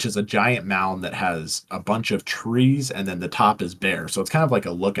 which is a giant mound that has a bunch of trees, and then the top is bare. So it's kind of like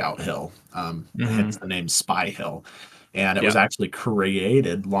a lookout hill, hence the name Spy Hill. And it was actually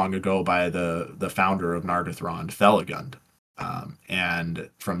created long ago by the founder of Nargothrond, Felagund. And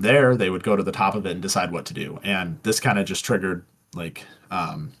from there, they would go to the top of it and decide what to do. And this kind of just triggered, like,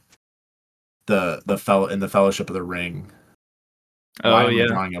 the Fellowship of the Ring. Why am I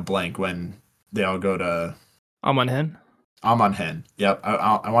drawing a blank when they all go to Amon Hen? Amon Hen. Yep.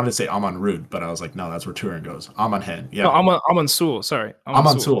 I wanted to say Amon Rud, but I was like, no, that's where Hurin goes. Amon Hen. Yeah. No, Amon Sul. Sorry.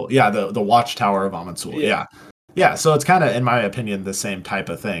 Amon Sul. Yeah. The watchtower of Amon Sul. Yeah. Yeah. So it's kind of, in my opinion, the same type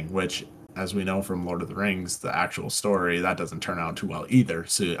of thing, which, as we know from Lord of the Rings, the actual story, that doesn't turn out too well either.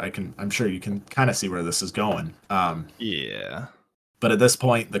 So I'm sure you can kind of see where this is going. Yeah. But at this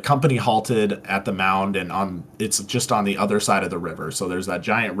point, the company halted at the mound, and it's just on the other side of the river. So there's that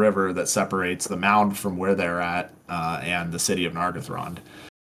giant river that separates the mound from where they're at and the city of Nargothrond.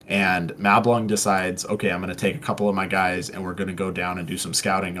 And Mablung decides, okay, I'm going to take a couple of my guys, and we're going to go down and do some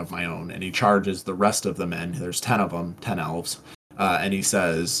scouting of my own. And he charges the rest of the men. There's 10 of them, 10 elves. And he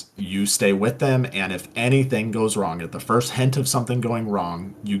says, you stay with them, and if anything goes wrong, at the first hint of something going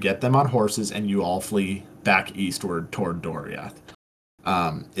wrong, you get them on horses, and you all flee back eastward toward Doriath.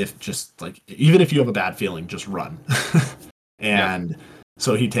 If just, like, even if you have a bad feeling, just run. And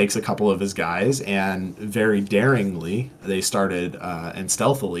so he takes a couple of his guys, and very daringly, they started, and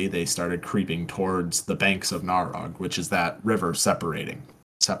stealthily, they started creeping towards the banks of Narog, which is that river separating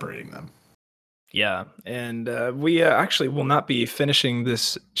them. Yeah, and we actually will not be finishing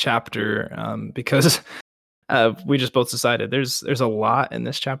this chapter because we just both decided there's a lot in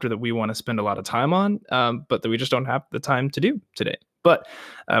this chapter that we want to spend a lot of time on, but that we just don't have the time to do today. But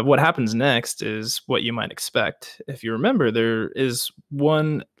what happens next is what you might expect. If you remember, there is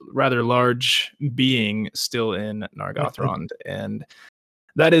one rather large being still in Nargothrond, and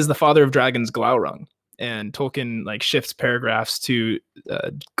that is the father of dragons, Glaurung. And Tolkien shifts paragraphs to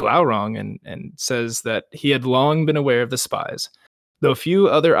Glaurung and says that he had long been aware of the spies, though few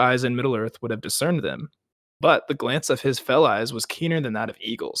other eyes in Middle-earth would have discerned them. But the glance of his fell eyes was keener than that of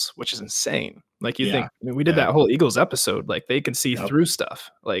eagles, which is insane. Think, we did that whole eagles episode. They can see through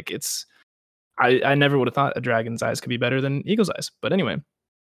stuff. I never would have thought a dragon's eyes could be better than eagle's eyes. But anyway,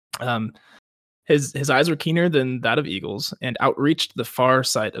 his eyes were keener than that of eagles and outreached the far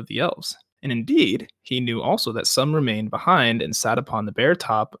sight of the elves. And indeed, he knew also that some remained behind and sat upon the bare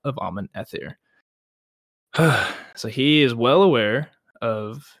top of Amon Ether. So he is well aware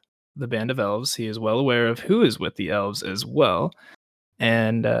of the band of elves. He is well aware of who is with the elves as well.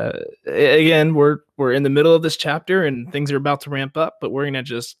 And again, we're in the middle of this chapter and things are about to ramp up, but we're going to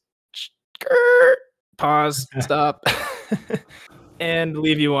just pause, stop, and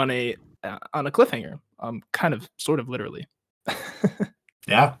leave you on a cliffhanger. Kind of, sort of, literally.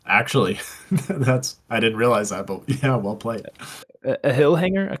 Yeah, actually, I didn't realize that, but yeah, well played. A hill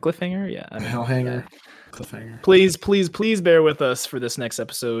hanger, a cliffhanger, yeah. A hill hanger, cliffhanger. Please bear with us for this next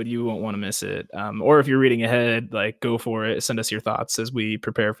episode. You won't want to miss it. Or if you're reading ahead, go for it. Send us your thoughts as we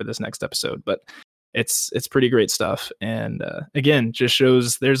prepare for this next episode. But it's pretty great stuff. And again, just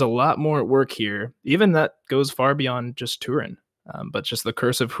shows there's a lot more at work here, even that goes far beyond just Hurin. But just the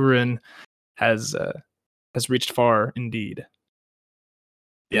curse of Hurin has reached far indeed.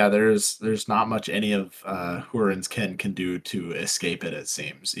 Yeah, there's not much any of Hurin's kin can do to escape it. It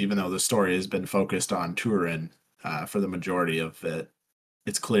seems, even though the story has been focused on Hurin for the majority of it,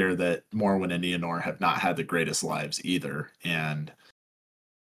 it's clear that Morwen and Nienor have not had the greatest lives either. And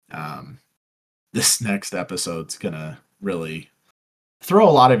this next episode's gonna really throw a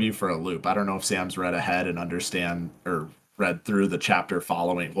lot of you for a loop. I don't know if Sam's read ahead and understand or read through the chapter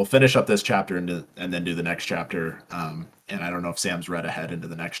following. We'll finish up this chapter and then do the next chapter. And I don't know if Sam's read ahead into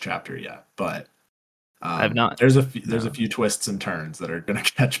the next chapter yet, but I've not. There's a few twists and turns that are going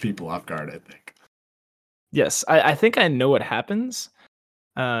to catch people off guard, I think. Yes, I think I know what happens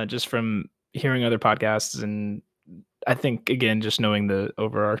just from hearing other podcasts, and I think, again, just knowing the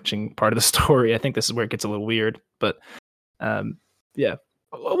overarching part of the story, I think this is where it gets a little weird. But yeah,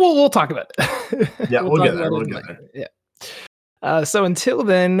 we'll talk about it. Yeah, we'll get there. We'll get there. Yeah. So until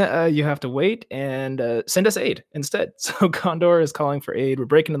then, you have to wait and send us aid instead. So Gondor is calling for aid. We're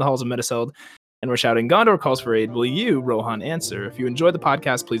breaking into the halls of Mediseld, and we're shouting, "Gondor calls for aid. Will you, Rohan, answer?" If you enjoyed the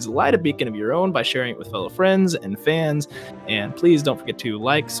podcast, please light a beacon of your own by sharing it with fellow friends and fans. And please don't forget to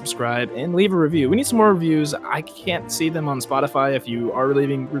like, subscribe, and leave a review. We need some more reviews. I can't see them on Spotify if you are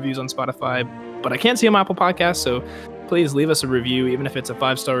leaving reviews on Spotify, but I can see them on Apple Podcasts, so please leave us a review. Even if it's a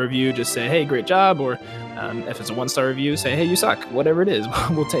 5-star review, just say, "Hey, great job," or if it's a 1-star review, say, "Hey, you suck." Whatever it is,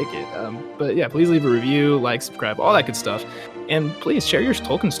 we'll take it. But yeah, please leave a review, like, subscribe, all that good stuff. And please share your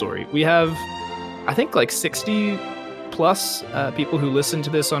Tolkien story. We have, I think, like 60 plus people who listen to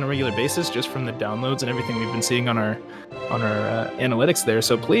this on a regular basis just from the downloads and everything we've been seeing on our analytics there.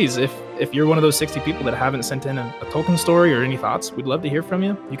 So please, if you're one of those 60 people that haven't sent in a Tolkien story or any thoughts, we'd love to hear from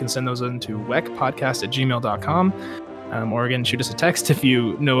you. You can send those in to wecpodcast@gmail.com. Or again, shoot us a text if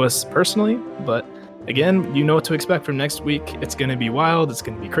you know us personally. But again, you know what to expect from next week. It's going to be wild. It's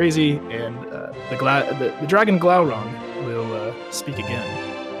going to be crazy. And the dragon Glaurung will speak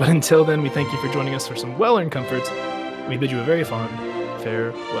again. But until then, we thank you for joining us for some well-earned comforts. We bid you a very fond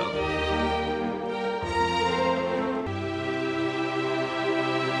farewell.